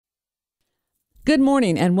Good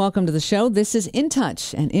morning and welcome to the show. This is In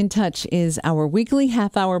Touch, and In Touch is our weekly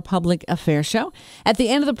half-hour public affairs show. At the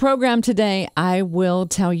end of the program today, I will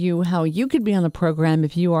tell you how you could be on the program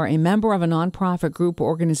if you are a member of a nonprofit group or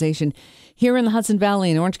organization here in the Hudson Valley,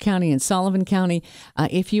 in Orange County, and Sullivan County.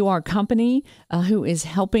 If you are a company who is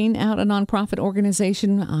helping out a nonprofit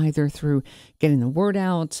organization, either through getting the word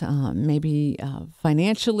out, maybe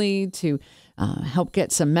financially to help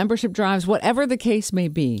get some membership drives, whatever the case may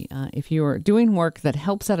be. If you're doing work that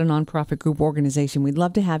helps out a nonprofit group organization, we'd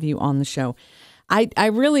love to have you on the show. I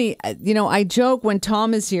really, I joke when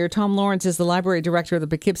Tom is here. Tom Lawrence is the library director of the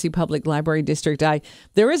Poughkeepsie Public Library District.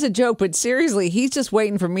 There is a joke, but seriously, he's just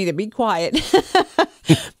waiting for me to be quiet.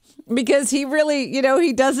 Because he really,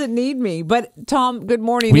 he doesn't need me. But Tom, good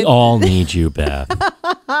morning. We all need you, Beth.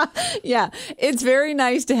 Yeah, it's very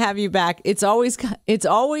nice to have you back. I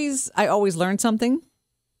always learn something.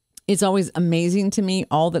 It's always amazing to me,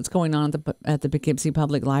 all that's going on at the Poughkeepsie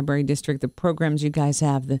Public Library District, the programs you guys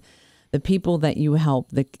have, the people that you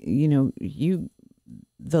help, the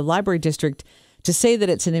library district. To say that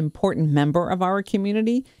it's an important member of our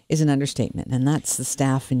community is an understatement, and that's the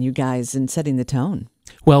staff and you guys in setting the tone.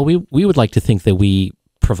 Well, we would like to think that we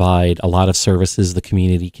provide a lot of services the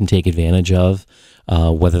community can take advantage of,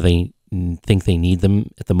 whether they think they need them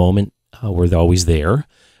at the moment. We're always there.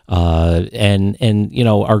 And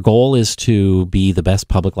our goal is to be the best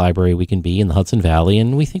public library we can be in the Hudson Valley,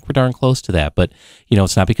 and we think we're darn close to that. But,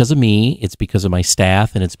 it's not because of me, it's because of my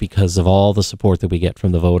staff, and it's because of all the support that we get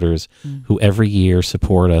from the voters who every year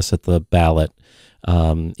support us at the ballot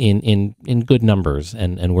in good numbers,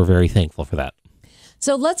 and we're very thankful for that.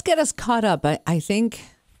 So let's get us caught up. I think,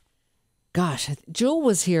 gosh, Jewel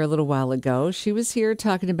was here a little while ago. She was here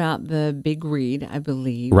talking about the big read, I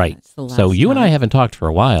believe. Right. So you and I haven't talked for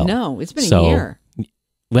a while. No, it's been a year.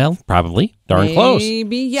 Well, probably. Darn close.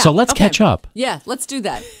 Maybe, yeah. So let's catch up. Yeah, let's do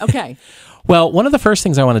that. Okay. Well, one of the first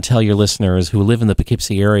things I want to tell your listeners who live in the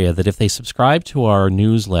Poughkeepsie area that if they subscribe to our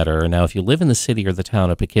newsletter, now if you live in the city or the town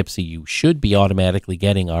of Poughkeepsie, you should be automatically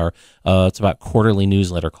getting our, it's about quarterly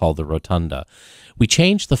newsletter called The Rotunda. We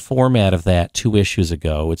changed the format of that 2 issues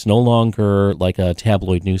ago. It's no longer like a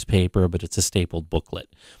tabloid newspaper, but it's a stapled booklet.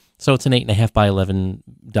 So it's an 8.5 by 11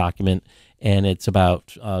 document, and it's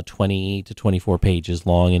about 20 to 24 pages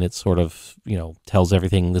long, and it sort of, tells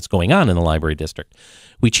everything that's going on in the library district.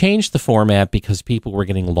 We changed the format because people were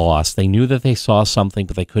getting lost. They knew that they saw something,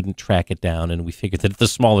 but they couldn't track it down, and we figured that the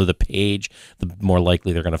smaller the page, the more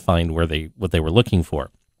likely they're going to find what they were looking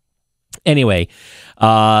for. Anyway,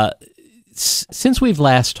 since we've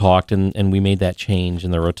last talked and we made that change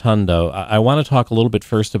in the Rotunda, I want to talk a little bit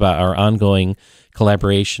first about our ongoing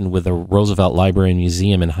collaboration with the Roosevelt Library and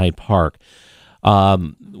Museum in Hyde Park.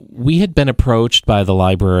 We had been approached by the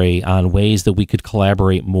library on ways that we could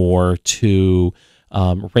collaborate more to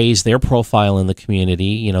raise their profile in the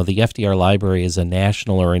community. The FDR Library is a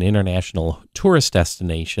national or an international tourist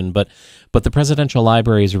destination, but the Presidential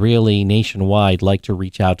Library is really nationwide, like to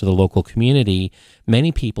reach out to the local community.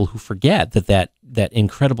 Many people who forget that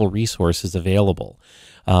incredible resource is available.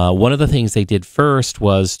 One of the things they did first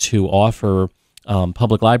was to offer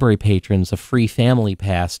public library patrons a free family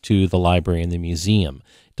pass to the library and the museum.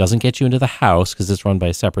 It doesn't get you into the house because it's run by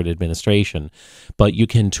a separate administration, but you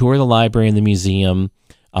can tour the library and the museum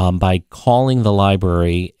by calling the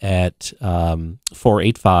library at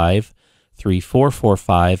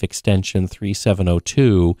 485-3445 extension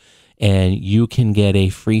 3702, and you can get a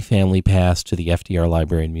free family pass to the FDR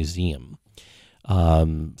Library and Museum.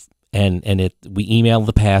 We email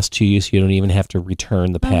the pass to you, so you don't even have to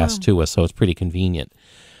return the pass to us, so it's pretty convenient.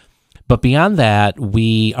 But beyond that,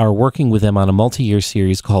 we are working with them on a multi-year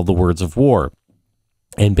series called The Words of War.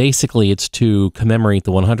 And basically, it's to commemorate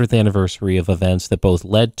the 100th anniversary of events that both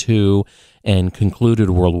led to and concluded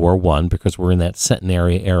World War I, because we're in that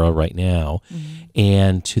centenary era right now,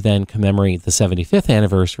 and to then commemorate the 75th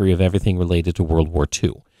anniversary of everything related to World War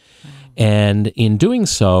II. And in doing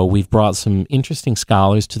so, we've brought some interesting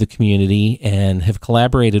scholars to the community and have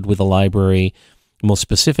collaborated with the library, most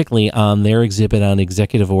specifically on their exhibit on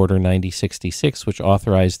Executive Order 9066, which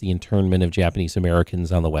authorized the internment of Japanese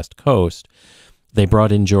Americans on the West Coast. They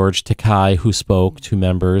brought in George Takai, who spoke to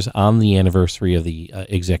members on the anniversary of the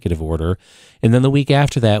executive order. And then the week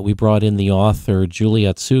after that, we brought in the author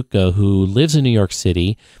Julia Tsuka, who lives in New York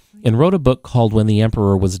City and wrote a book called When the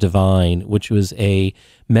Emperor Was Divine, which was a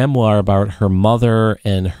memoir about her mother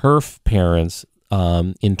and her parents'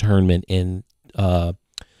 internment in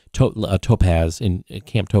Topaz, in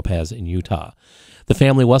Camp Topaz in Utah. The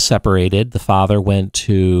family was separated. The father went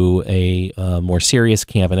to a more serious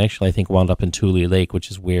camp, and actually I think wound up in Tule Lake,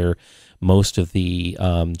 which is where most of the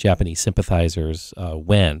Japanese sympathizers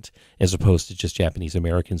went, as opposed to just Japanese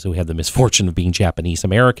Americans who had the misfortune of being Japanese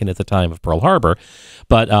American at the time of Pearl Harbor.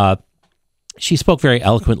 But she spoke very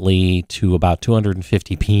eloquently to about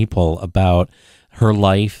 250 people about her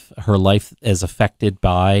life as affected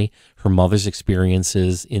by her mother's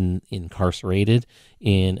experiences incarcerated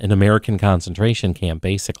in an American concentration camp,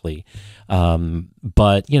 basically.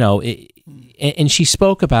 But, and she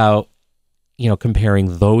spoke about,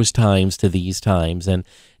 comparing those times to these times, and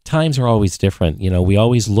times are always different. We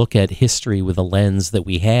always look at history with a lens that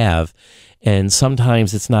we have, and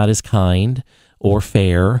sometimes it's not as kind or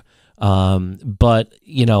fair. But,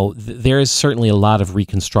 there is certainly a lot of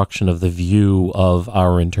reconstruction of the view of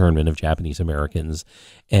our internment of Japanese Americans,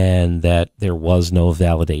 and that there was no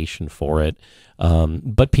validation for it.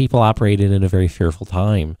 But people operated in a very fearful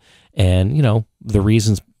time. And, the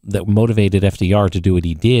reasons that motivated FDR to do what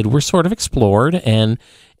he did were sort of explored,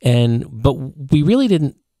 but we really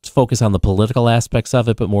didn't focus on the political aspects of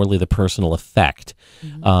it, but more the personal effect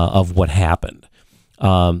of what happened.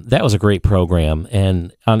 That was a great program.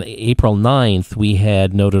 And on April 9th, we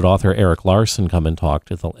had noted author Eric Larson come and talk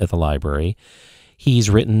at the library. He's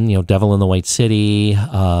written, Devil in the White City.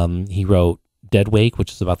 He wrote Dead Wake,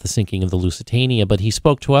 which is about the sinking of the Lusitania, but he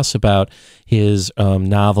spoke to us about his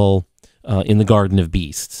novel In the Garden of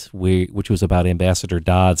Beasts, which was about Ambassador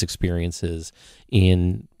Dodd's experiences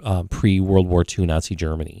in pre-World War II Nazi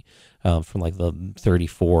Germany, from like the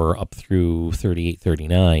 34 up through 38,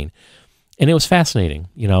 39. And it was fascinating,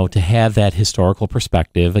 to have that historical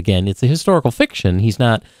perspective. Again, it's a historical fiction. He's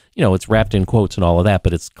not, it's wrapped in quotes and all of that,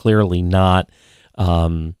 but it's clearly not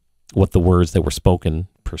what the words that were spoken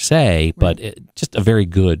per se, but just a very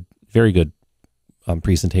good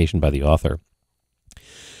presentation by the author.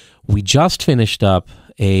 We just finished up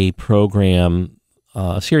a program,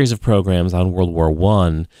 a series of programs on World War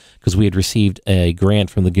I, because we had received a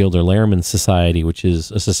grant from the Gilder Lehrman Society, which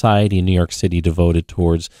is a society in New York City devoted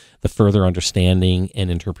towards the further understanding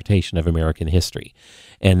and interpretation of American history.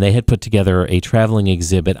 And they had put together a traveling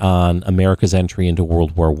exhibit on America's entry into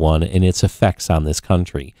World War I and its effects on this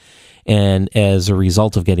country. And as a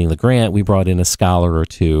result of getting the grant, we brought in a scholar or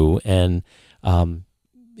two and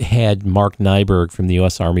had Mark Nyberg from the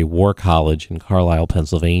U.S. Army War College in Carlisle,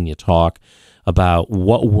 Pennsylvania, talk about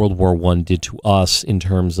what World War I did to us in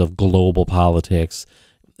terms of global politics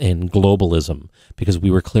and globalism, because we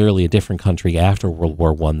were clearly a different country after World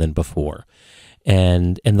War I than before.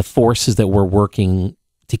 And the forces that were working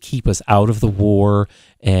to keep us out of the war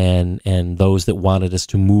and those that wanted us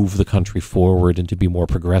to move the country forward and to be more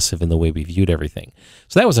progressive in the way we viewed everything.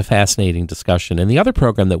 So that was a fascinating discussion. And the other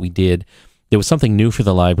program that we did, there was something new for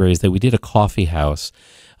the library, is that we did a coffee house.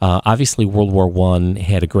 Obviously, World War I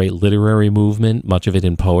had a great literary movement, much of it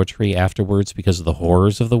in poetry afterwards because of the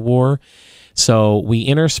horrors of the war. So we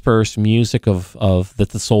interspersed music of that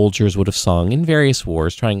the soldiers would have sung in various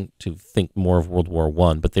wars, trying to think more of World War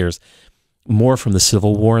I. But there's more from the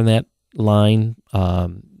Civil War in that line,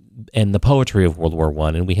 and the poetry of World War I.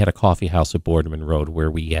 And we had a coffee house at Boardman Road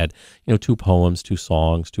where we had, 2 poems, 2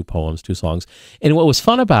 songs, 2 poems, 2 songs. And what was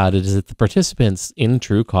fun about it is that the participants, in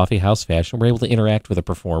true coffee house fashion, were able to interact with the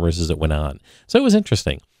performers as it went on. So it was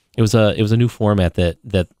interesting. It was a new format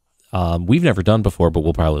that we've never done before, but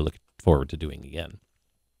we'll probably look forward to doing again.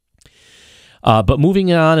 But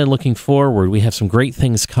moving on and looking forward, we have some great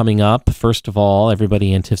things coming up. First of all,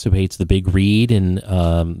 everybody anticipates the big read in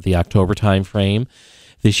the October timeframe.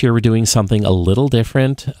 This year we're doing something a little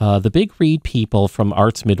different. The Big Read people from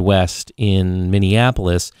Arts Midwest in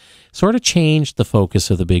Minneapolis sort of changed the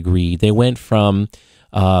focus of the Big Read. They went from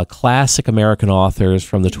classic American authors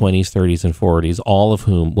from the 20s, 30s, and 40s, all of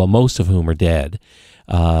whom, well, most of whom are dead,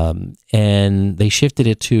 and they shifted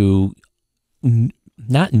it to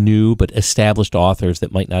not new, but established authors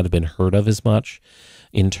that might not have been heard of as much,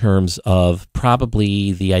 in terms of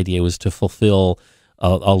probably the idea was to fulfill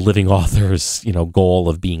a living author's, goal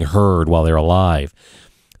of being heard while they're alive.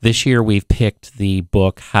 This year we've picked the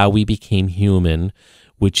book How We Became Human,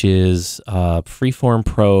 which is freeform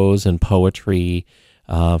prose and poetry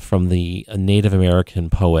from the Native American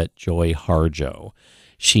poet Joy Harjo.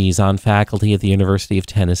 She's on faculty at the University of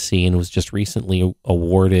Tennessee and was just recently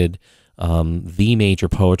awarded the major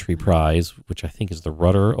poetry prize, which I think is the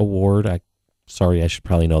Rutter Award. Sorry, I should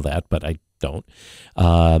probably know that, but I don't.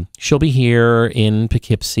 She'll be here in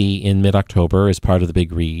Poughkeepsie in mid-October as part of the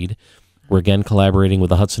Big Read. We're again collaborating with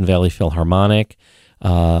the Hudson Valley Philharmonic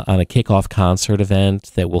on a kickoff concert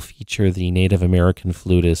event that will feature the Native American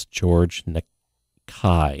flutist George Nakai.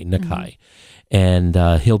 Mm-hmm.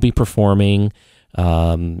 And he'll be performing.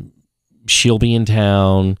 She'll be in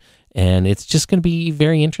town, And it's just going to be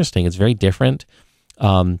very interesting. It's very different.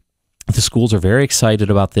 The schools are very excited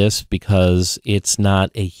about this because it's not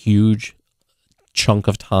a huge chunk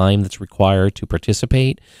of time that's required to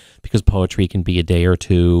participate, because poetry can be a day or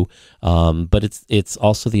two, but it's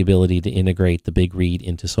also the ability to integrate the big read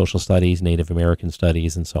into social studies, Native American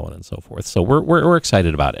studies, and so on and so forth. So we're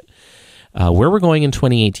excited about it. Where we're going in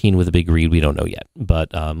 2018 with a big read, we don't know yet, but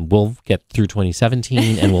we'll get through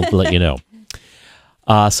 2017 and we'll let you know.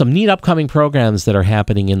 Some neat upcoming programs that are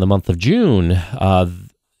happening in the month of June.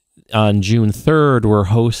 On June 3rd, we're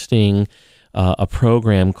hosting a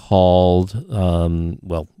program called,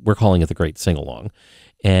 we're calling it the Great Sing-Along,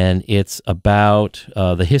 and it's about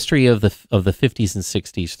the history of the 50s and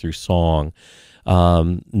 60s through song.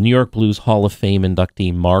 New York Blues Hall of Fame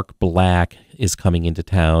inductee Mark Black is coming into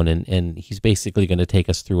town, and he's basically going to take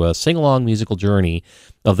us through a sing-along musical journey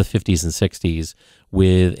of the 50s and 60s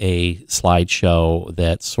with a slideshow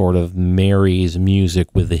that sort of marries music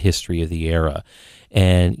with the history of the era.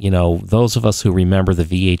 And, those of us who remember the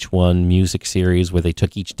VH1 music series where they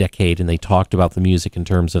took each decade and they talked about the music in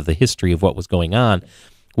terms of the history of what was going on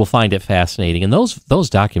will find it fascinating. And those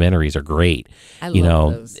documentaries are great. I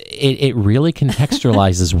love those. It really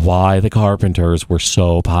contextualizes why the Carpenters were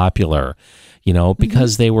so popular,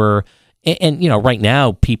 because they were, and right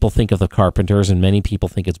now people think of the Carpenters and many people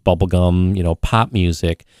think it's bubblegum, pop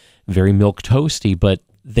music, very milk toasty, but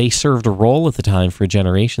they served a role at the time for a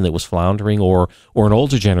generation that was floundering, or an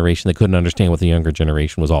older generation that couldn't understand what the younger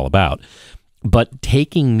generation was all about. But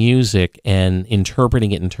taking music and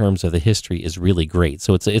interpreting it in terms of the history is really great.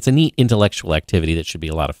 So it's a neat intellectual activity that should be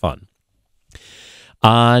a lot of fun.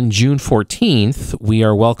 On June 14th, we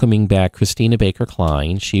are welcoming back Christina Baker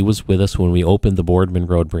Klein. She was with us when we opened the Boardman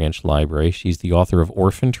Road Branch Library. She's the author of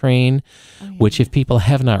Orphan Train, which if people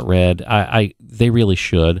have not read, they really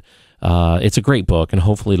should. It's a great book, and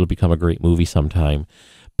hopefully it'll become a great movie sometime.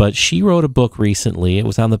 But she wrote a book recently. It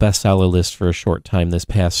was on the bestseller list for a short time this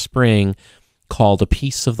past spring, called A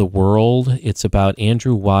Piece of the World. It's about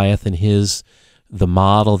Andrew Wyeth and the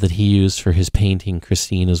model that he used for his painting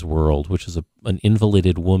Christina's World, which is an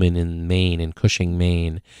invalided woman in Maine, in Cushing,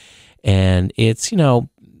 Maine. And it's, I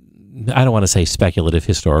don't want to say speculative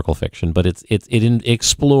historical fiction, but it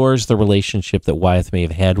explores the relationship that Wyeth may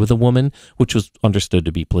have had with a woman, which was understood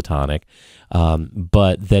to be platonic,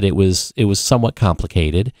 but that it was somewhat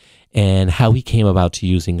complicated, and how he came about to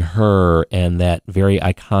using her and that very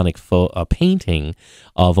iconic painting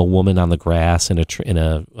of a woman on the grass in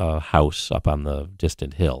a house up on the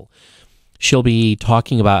distant hill. She'll be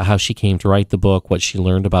talking about how she came to write the book, what she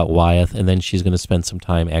learned about Wyeth, and then she's going to spend some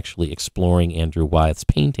time actually exploring Andrew Wyeth's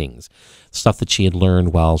paintings, stuff that she had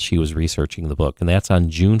learned while she was researching the book. And that's on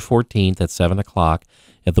June 14th at 7 o'clock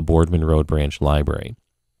at the Boardman Road Branch Library.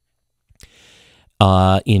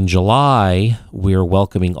 In July, we're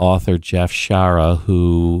welcoming author Jeff Shara,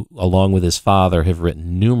 who, along with his father, have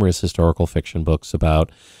written numerous historical fiction books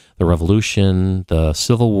about the Revolution, the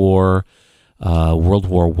Civil War, World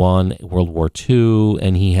War I, World War II,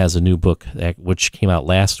 and he has a new book which came out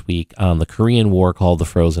last week on the Korean War called The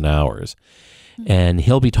Frozen Hours. And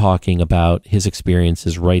he'll be talking about his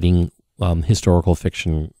experiences writing historical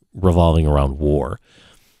fiction revolving around war.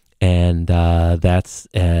 And that's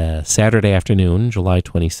Saturday afternoon, July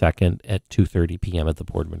 22nd at 2:30 p.m. at the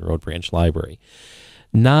Boardman Road Branch Library.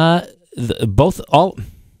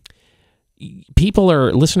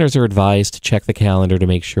 Listeners are advised to check the calendar to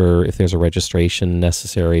make sure if there's a registration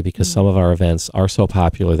necessary, because some of our events are so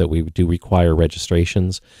popular that we do require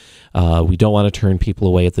registrations. We don't want to turn people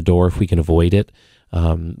away at the door if we can avoid it.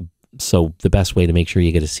 So the best way to make sure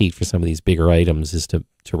you get a seat for some of these bigger items is to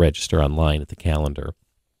register online at the calendar,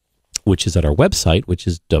 which is at our website, which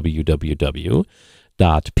is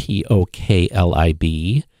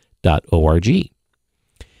www.poughkeepsie.itunes.org.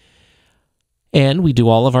 And we do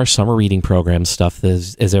all of our summer reading program stuff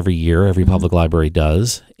as every year, every public library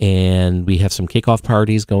does. And we have some kickoff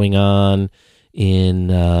parties going on in,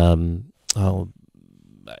 I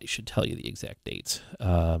should tell you the exact dates.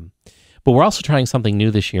 But we're also trying something new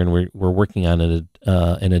this year, and we're working on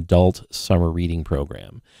an adult summer reading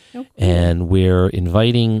program. Okay. And we're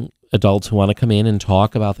inviting adults who want to come in and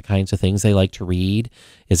talk about the kinds of things they like to read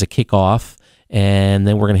as a kickoff. And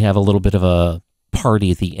then we're going to have a little bit of a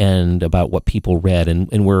party at the end about what people read,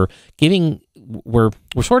 and we're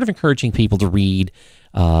sort of encouraging people to read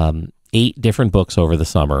 8 different books over the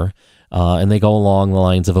summer, and they go along the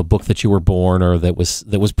lines of a book that you were born, or that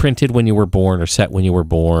was printed when you were born, or set when you were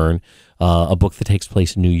born, a book that takes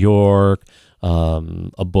place in New York,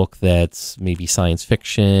 a book that's maybe science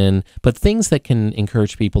fiction, but things that can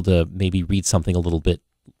encourage people to maybe read something a little bit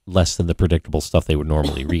less than the predictable stuff they would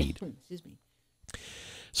normally read. Excuse me.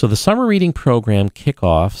 So the summer reading program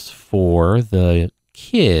kickoffs for the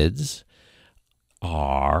kids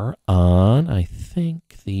are on, I think,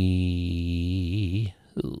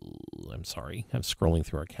 I'm sorry, I'm scrolling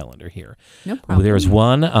through our calendar here. No problem. There's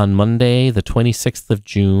one on Monday, the 26th of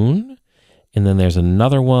June, and then there's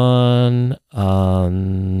another one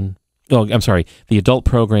on, the adult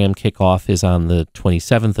program kickoff is on the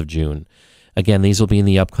 27th of June. Again, these will be in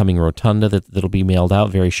the upcoming rotunda that'll be mailed out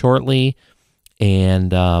very shortly,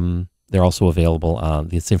 and they're also available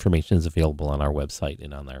this information is available on our website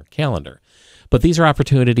and on our calendar. But these are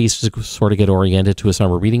opportunities to sort of get oriented to a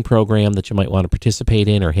summer reading program that you might want to participate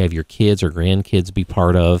in or have your kids or grandkids be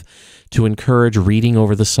part of, to encourage reading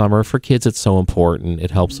over the summer. For kids, it's so important.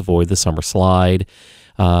 It helps avoid the summer slide.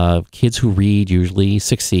 Kids who read usually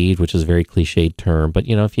succeed, which is a very cliched term. But,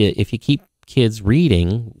 if you keep kids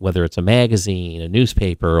reading, whether it's a magazine, a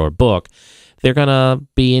newspaper, or a book, they're going to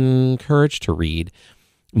be encouraged to read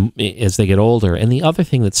as they get older. And the other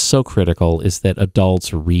thing that's so critical is that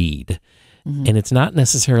adults read. Mm-hmm. And it's not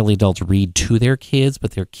necessarily adults read to their kids,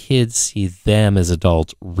 but their kids see them as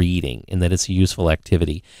adults reading, and that it's a useful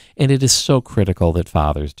activity. And it is so critical that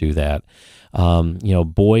fathers do that.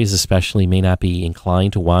 Boys especially may not be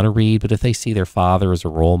inclined to want to read, but if they see their father as a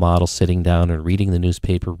role model sitting down and reading the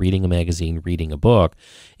newspaper, reading a magazine, reading a book,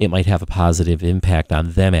 it might have a positive impact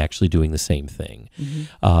on them actually doing the same thing.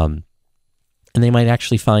 Mm-hmm. And they might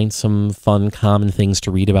actually find some fun, common things to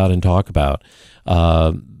read about and talk about.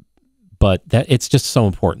 But it's just so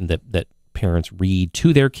important that parents read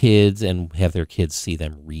to their kids and have their kids see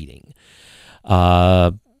them reading. Do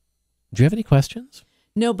you have any questions?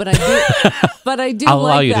 No, but I do. But I do. I'll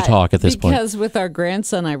allow you to talk at this point. Because with our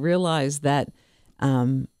grandson, I realized that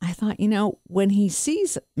I thought, when he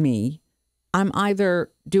sees me, I'm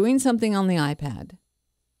either doing something on the iPad,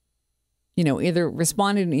 either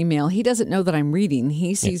responding to an email. He doesn't know that I'm reading.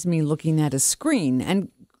 He sees me looking at a screen,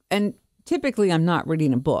 and typically I'm not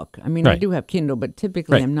reading a book. I mean, right. I do have Kindle, but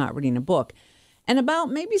typically right. I'm not reading a book. And about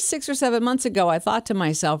maybe 6 or 7 months ago, I thought to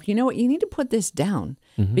myself, you know what, you need to put this down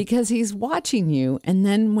because he's watching you. And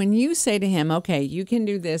then when you say to him, okay, you can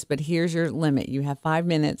do this, but here's your limit. You have 5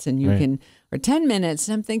 minutes and you right. can, or 10 minutes.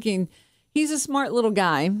 And I'm thinking, he's a smart little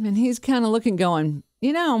guy and he's kind of looking going,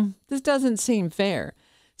 this doesn't seem fair.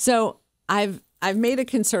 So I've made a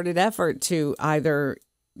concerted effort to either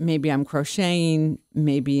maybe I'm crocheting,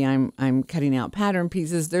 maybe I'm cutting out pattern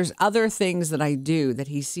pieces. There's other things that I do that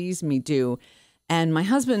he sees me do. And my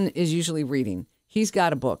husband is usually reading. He's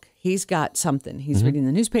got a book. He's got something. He's reading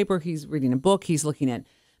the newspaper. He's reading a book. He's looking at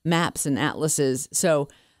maps and atlases. So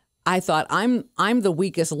I thought I'm the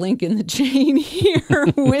weakest link in the chain here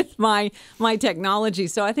with my technology.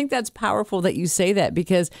 So I think that's powerful that you say that,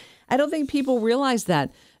 because I don't think people realize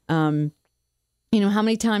that. How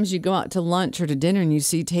many times you go out to lunch or to dinner and you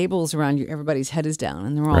see tables around you, everybody's head is down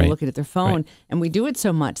and they're all right. looking at their phone. Right. And we do it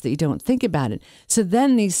so much that you don't think about it. So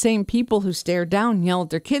then these same people who stare down yell at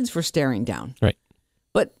their kids for staring down. Right.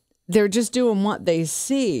 But they're just doing what they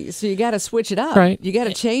see. So you got to switch it up. Right. You got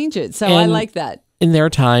to change it. So I like that. And there are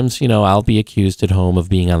times, I'll be accused at home of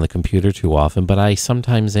being on the computer too often, but I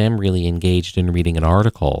sometimes am really engaged in reading an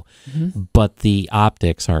article. Mm-hmm. But the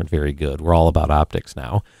optics aren't very good. We're all about optics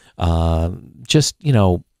now. Just,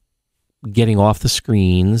 getting off the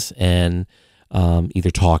screens and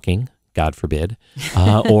either talking, God forbid,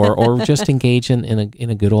 or just engage in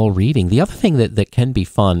a good old reading. The other thing that can be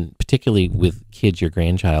fun, particularly with kids your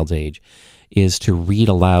grandchild's age, is to read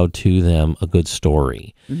aloud to them a good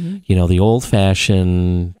story. Mm-hmm. The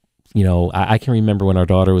old-fashioned, I can remember when our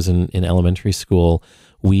daughter was in elementary school,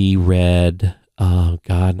 we read, oh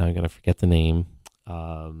God, now I'm going to forget the name,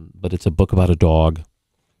 but it's a book about a dog.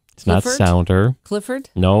 It's Clifford? Not Sounder. Clifford?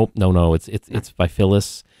 No. It's by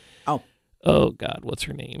Phyllis. Oh God, what's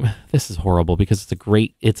her name? This is horrible because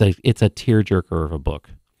it's a tearjerker of a book.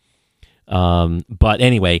 But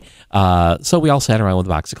anyway, so we all sat around with a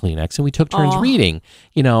box of Kleenex and we took turns reading,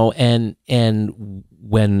 and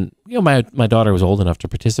when, my daughter was old enough to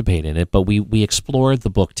participate in it, but we explored the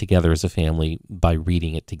book together as a family by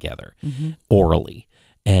reading it together orally.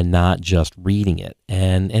 And not just reading it,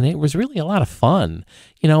 and it was really a lot of fun,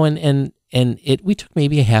 and we took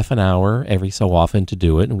maybe a half an hour every so often to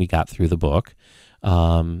do it, and we got through the book.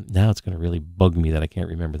 Now it's going to really bug me that I can't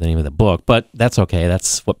remember the name of the book, but that's okay.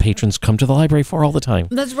 That's what patrons come to the library for all the time.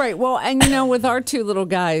 That's right. Well, and with our two little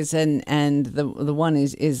guys, and the one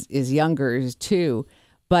is younger too,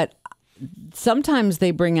 but sometimes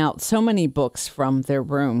they bring out so many books from their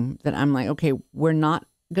room that I'm like, okay, we're not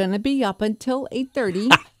going to be up until 8:30.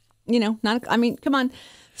 not, I mean, come on.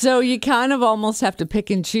 So you kind of almost have to pick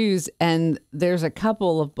and choose. And there's a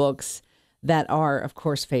couple of books that are, of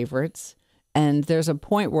course, favorites. And there's a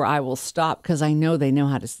point where I will stop because I know they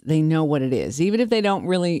know what it is. Even if they don't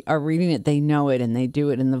really are reading it, they know it, and they do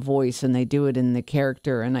it in the voice and they do it in the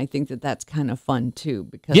character. And I think that that's kind of fun too,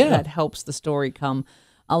 because that helps the story come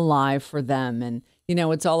alive for them. And,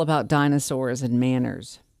 it's all about dinosaurs and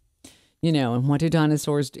manners, and what do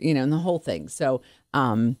dinosaurs do, and the whole thing. So,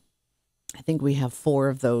 I think we have 4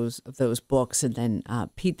 of those books, and then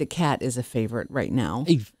Pete the Cat is a favorite right now.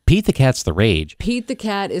 Hey, Pete the Cat's the rage. Pete the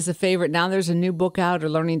Cat is a favorite. Now there's a new book out, or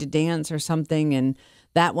Learning to Dance or something, and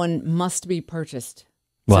that one must be purchased.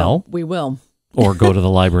 Well, so we will. Or go to the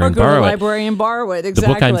library and borrow it. Or go to the library and borrow it,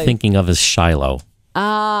 exactly. The book I'm thinking of is Shiloh.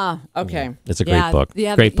 Ah, okay. Yeah, it's a great book.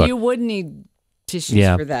 Yeah, great book. You would need tissues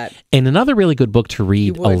for that. And another really good book to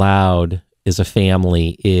read aloud as a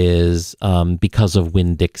family is Because of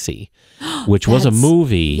Winn-Dixie, which was a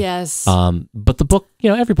movie. Yes. But the book,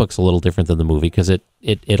 every book's a little different than the movie because it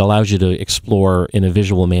allows you to explore in a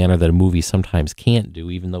visual manner that a movie sometimes can't do,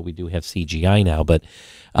 even though we do have CGI now. But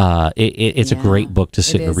it's a great book to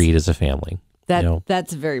sit and read as a family.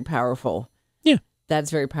 That's very powerful. Yeah. That's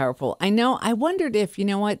very powerful. I know. I wondered if,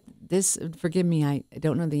 forgive me, I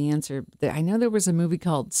don't know the answer. I know there was a movie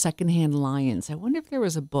called Secondhand Lions. I wonder if there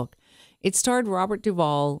was a book. It starred Robert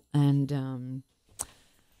Duvall and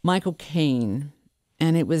Michael Caine,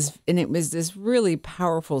 and it was this really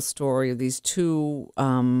powerful story of these 2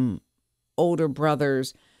 older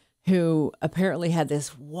brothers who apparently had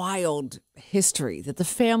this wild history that the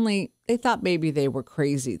family, they thought maybe they were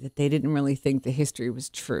crazy, that they didn't really think the history was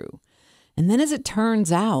true. And then as it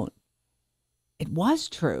turns out, it was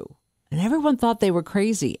true. And everyone thought they were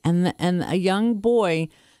crazy. And a young boy,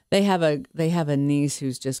 they have a niece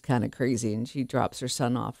who's just kind of crazy, and she drops her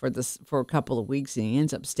son off for a couple of weeks, and he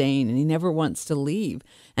ends up staying, and he never wants to leave.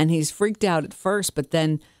 And he's freaked out at first, but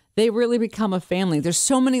then they really become a family. There's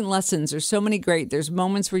so many lessons. There's so many there's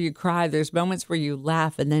moments where you cry. There's moments where you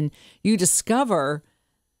laugh, and then you discover,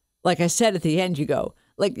 like I said at the end, you go,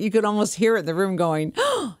 like you could almost hear it in the room going,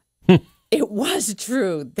 oh, it was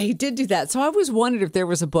true. They did do that. So I always wondered if there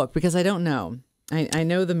was a book, because I don't know. I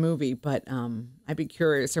know the movie, but I'd be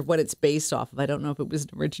curious of what it's based off of. I don't know if it was an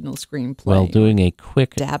original screenplay. Well, doing a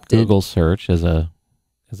quick adapted. Google search as a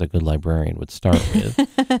good librarian would start with,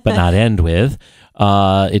 but not end with,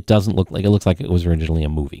 it doesn't look like it looks like it was originally a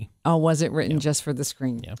movie. Oh, was it written just for the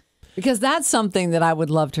screen? Yeah. Because that's something that I would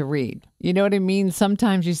love to read. You know what I mean?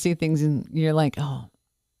 Sometimes you see things and you're like, oh,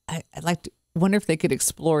 I'd like to wonder if they could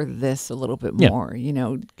explore this a little bit more,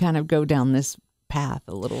 kind of go down this path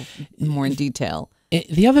a little more in detail.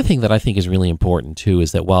 The other thing that I think is really important too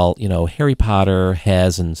is that while Harry Potter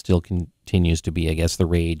has and still continues to be, I guess, the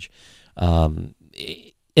rage,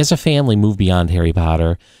 as a family, move beyond Harry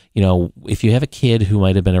Potter. If you have a kid who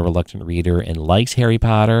might have been a reluctant reader and likes Harry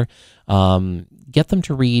Potter, get them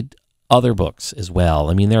to read other books as well.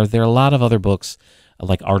 I mean, there are a lot of other books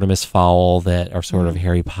like Artemis Fowl that are sort of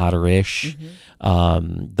Harry Potter-ish.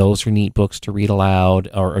 Those are neat books to read aloud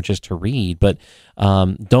or just to read. But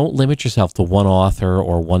don't limit yourself to one author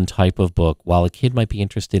or one type of book. While a kid might be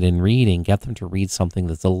interested in reading, get them to read something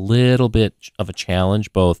that's a little bit of a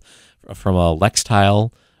challenge, both from a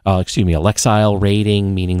lexile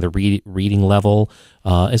rating, meaning the reading level,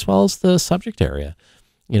 as well as the subject area.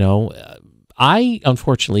 I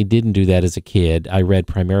unfortunately didn't do that as a kid. I read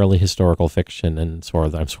primarily historical fiction, and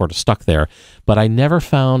I'm sort of stuck there. But I never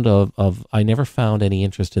found any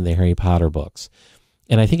interest in the Harry Potter books,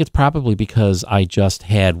 and I think it's probably because I just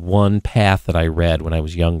had one path that I read when I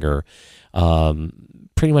was younger.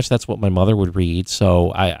 Pretty much that's what my mother would read.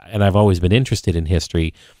 So I've always been interested in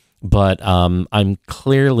history, but I'm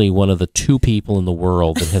clearly one of the 2 people in the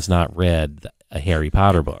world that has not read a Harry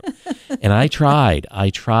Potter book. And I tried.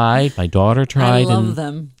 My daughter tried. I love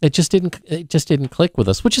them. It just didn't click with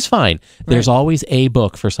us, which is fine. There's always a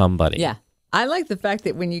book for somebody. Yeah. I like the fact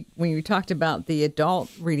that when you talked about the adult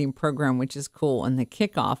reading program, which is cool, and the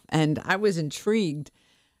kickoff, and I was intrigued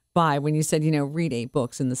by when you said, read 8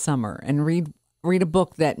 books in the summer and read a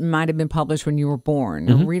book that might have been published when you were born,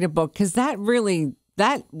 or read a book, because that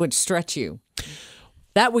would stretch you.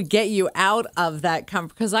 That would get you out of that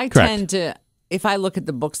comfort, because I tend to, if I look at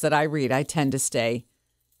the books that I read, I tend to stay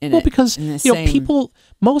in it. Because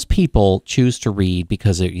most people choose to read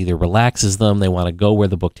because it either relaxes them, they want to go where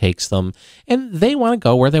the book takes them, and they want to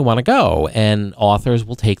go where they want to go, and authors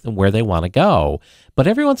will take them where they want to go. But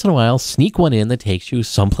every once in a while, sneak one in that takes you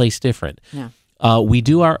someplace different. Yeah.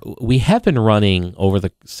 We have been running over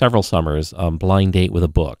the several summers Blind Date with a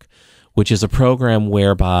Book, which is a program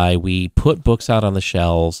whereby we put books out on the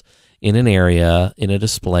shelves in an area, in a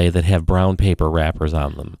display that have brown paper wrappers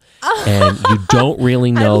on them. And you don't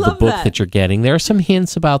really know the book that you're getting. There are some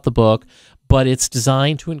hints about the book, but it's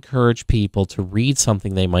designed to encourage people to read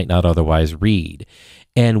something they might not otherwise read.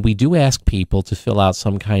 And we do ask people to fill out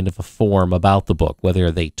some kind of a form about the book,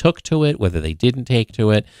 whether they took to it, whether they didn't take to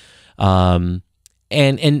it. And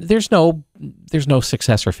there's no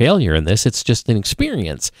success or failure in this. It's just an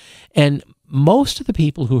experience. And most of the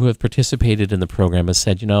people who have participated in the program have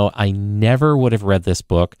said, I never would have read this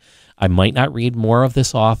book. I might not read more of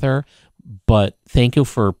this author, but thank you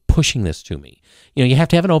for pushing this to me. You have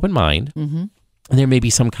to have an open mind. Mm-hmm. And there may be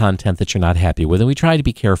some content that you're not happy with. And we try to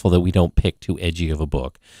be careful that we don't pick too edgy of a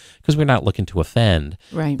book because we're not looking to offend.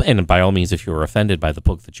 Right. And by all means, if you're offended by the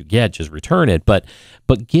book that you get, just return it. But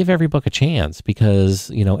give every book a chance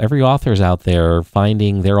because, every author is out there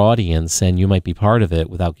finding their audience and you might be part of it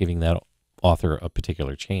without giving that author a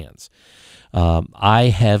particular chance.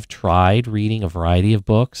 I have tried reading a variety of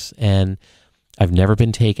books and I've never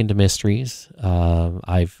been taken to mysteries.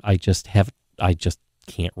 I just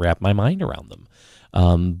can't wrap my mind around them.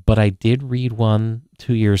 But I did read one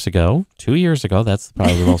 2 years ago. 2 years ago, that's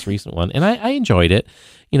probably the most recent one. And I enjoyed it.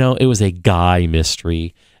 It was a guy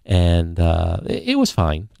mystery and it was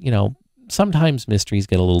fine. Sometimes mysteries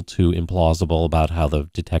get a little too implausible about how the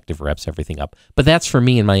detective wraps everything up. But that's for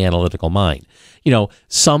me and my analytical mind.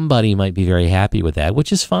 Somebody might be very happy with that,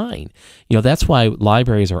 which is fine. That's why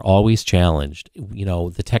libraries are always challenged.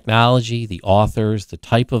 The technology, the authors, the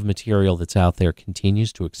type of material that's out there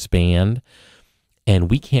continues to expand. And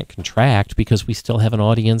we can't contract because we still have an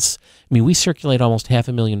audience. I mean, we circulate almost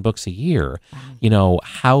 500,000 books a year. Wow.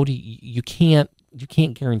 How do you can't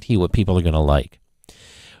guarantee what people are going to like.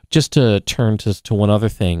 Just to turn to one other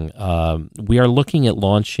thing, we are looking at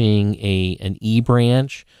launching an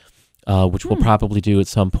e-branch, which we'll probably do at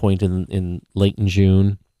some point in late in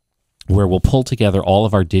June, where we'll pull together all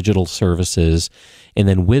of our digital services, and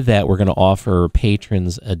then with that, we're going to offer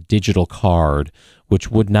patrons a digital card, which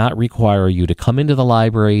would not require you to come into the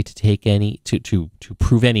library to take to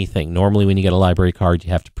prove anything. Normally, when you get a library card, you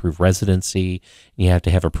have to prove residency, and you have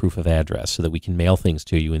to have a proof of address so that we can mail things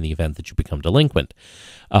to you in the event that you become delinquent.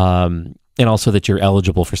 And also that you're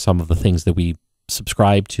eligible for some of the things that we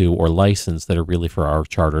subscribe to or license that are really for our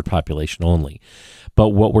chartered population only. But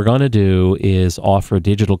what we're going to do is offer a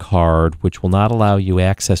digital card, which will not allow you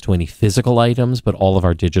access to any physical items, but all of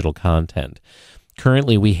our digital content.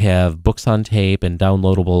 Currently, we have books on tape and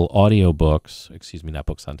downloadable audiobooks, not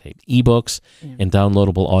books on tape, ebooks and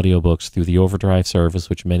downloadable audiobooks through the Overdrive service,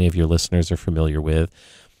 which many of your listeners are familiar with.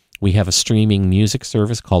 We have a streaming music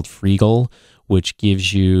service called Freegal, which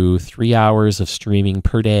gives you 3 hours of streaming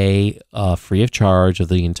per day, free of charge, of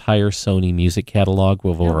the entire Sony music catalog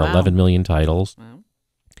with over 11 million titles. Wow.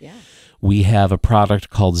 Yeah. We have a product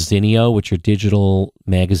called Zinio, which are digital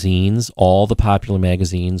magazines, all the popular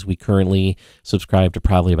magazines. We currently subscribe to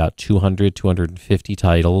probably about 250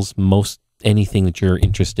 titles, most anything that you're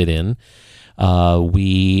interested in.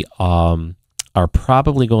 We are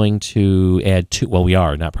probably going to add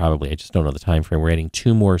I just don't know the time frame. We're adding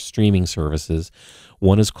 2 more streaming services.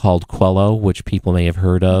 One is called Quello, which people may have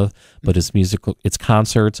heard of, but it's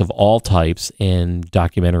concerts of all types and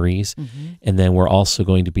documentaries. Mm-hmm. And then we're also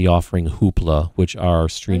going to be offering Hoopla, which are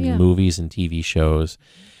streaming movies and TV shows.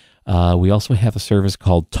 We also have a service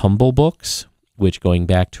called Tumble Books, which, going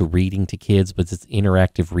back to reading to kids, but it's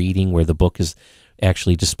interactive reading where the book is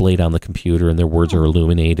actually displayed on the computer and their words are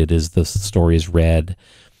illuminated as the story is read.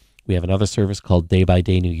 We have another service called Day by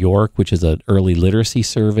Day New York, which is an early literacy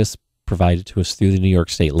service provided to us through the New York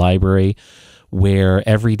State Library, where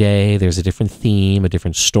every day there's a different theme, a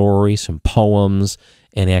different story, some poems,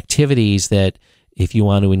 and activities that if you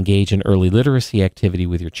want to engage in early literacy activity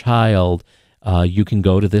with your child, you can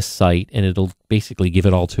go to this site and it'll basically give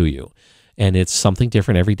it all to you. And it's something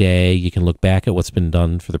different every day. You can look back at what's been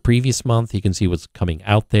done for the previous month. You can see what's coming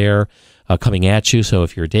out there, coming at you. So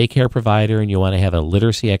if you're a daycare provider and you want to have a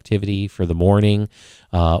literacy activity for the morning,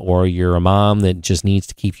 or you're a mom that just needs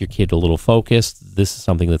to keep your kid a little focused, this is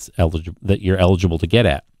something that you're eligible to get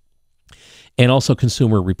at. And also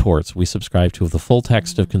Consumer Reports. We subscribe to the full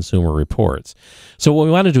text of Consumer Reports. So what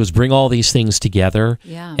we want to do is bring all these things together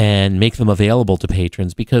and make them available to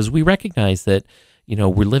patrons, because we recognize that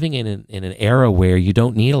we're living in an era where you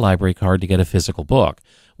don't need a library card to get a physical book.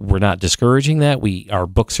 We're not discouraging that. Our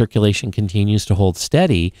book circulation continues to hold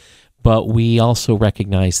steady, but we also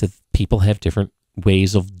recognize that people have different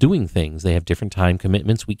ways of doing things. They have different time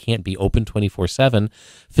commitments. We can't be open 24/7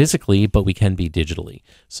 physically, but we can be digitally.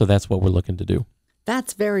 So that's what we're looking to do.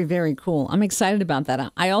 That's very, very cool. I'm excited about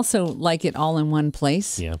that. I also like it all in one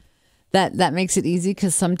place. Yeah. That makes it easy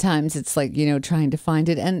because sometimes it's like, trying to find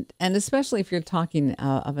it. And especially if you're talking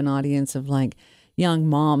of an audience of like young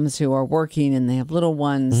moms who are working and they have little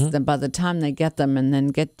ones, then by the time they get them and then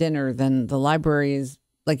get dinner, then the library is,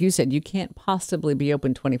 like you said, you can't possibly be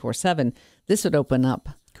open 24/7. This would open up.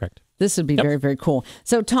 Correct. This would be very, very cool.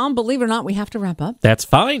 So, Tom, believe it or not, we have to wrap up. That's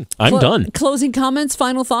fine. I'm done. Closing comments,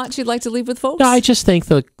 final thoughts you'd like to leave with folks? No, I just thank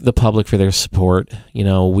the public for their support.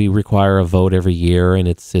 We require a vote every year, and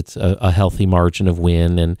it's a healthy margin of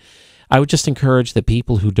win. And I would just encourage that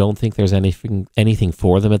people who don't think there's anything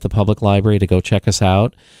for them at the public library to go check us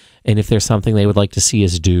out. And if there's something they would like to see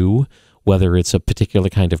us do, whether it's a particular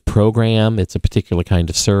kind of program, it's a particular kind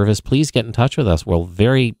of service, please get in touch with us. We'll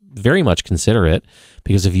very, very much consider it,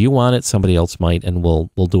 because if you want it, somebody else might, and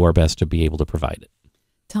we'll do our best to be able to provide it.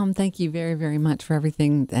 Tom, thank you very, very much for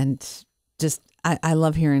everything. And just, I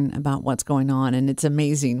love hearing about what's going on. And it's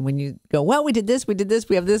amazing when you go, well, we did this, we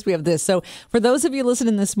have this. So for those of you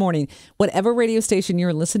listening this morning, whatever radio station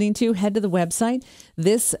you're listening to, head to the website.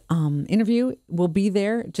 This interview will be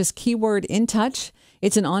there. Just keyword In Touch.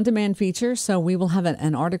 It's an on-demand feature, so we will have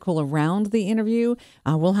an article around the interview.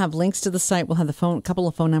 We'll have links to the site. We'll have a couple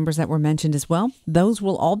of phone numbers that were mentioned as well. Those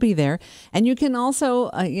will all be there. And you can also,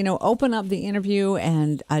 open up the interview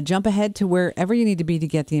and jump ahead to wherever you need to be to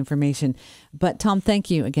get the information. But Tom, thank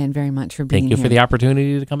you again very much for being here. Thank you for the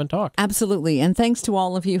opportunity to come and talk. Absolutely. And thanks to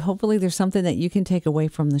all of you. Hopefully there's something that you can take away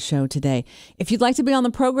from the show today. If you'd like to be on the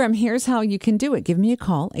program, here's how you can do it. Give me a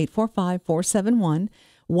call,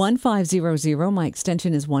 845-471-1500. My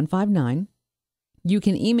extension is 159. You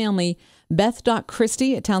can email me,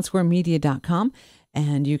 beth.christie@townsquaremedia.com.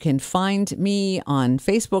 And you can find me on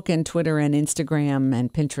Facebook and Twitter and Instagram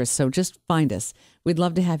and Pinterest. So just find us. We'd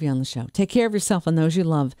love to have you on the show. Take care of yourself and those you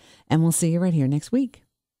love. And we'll see you right here next week.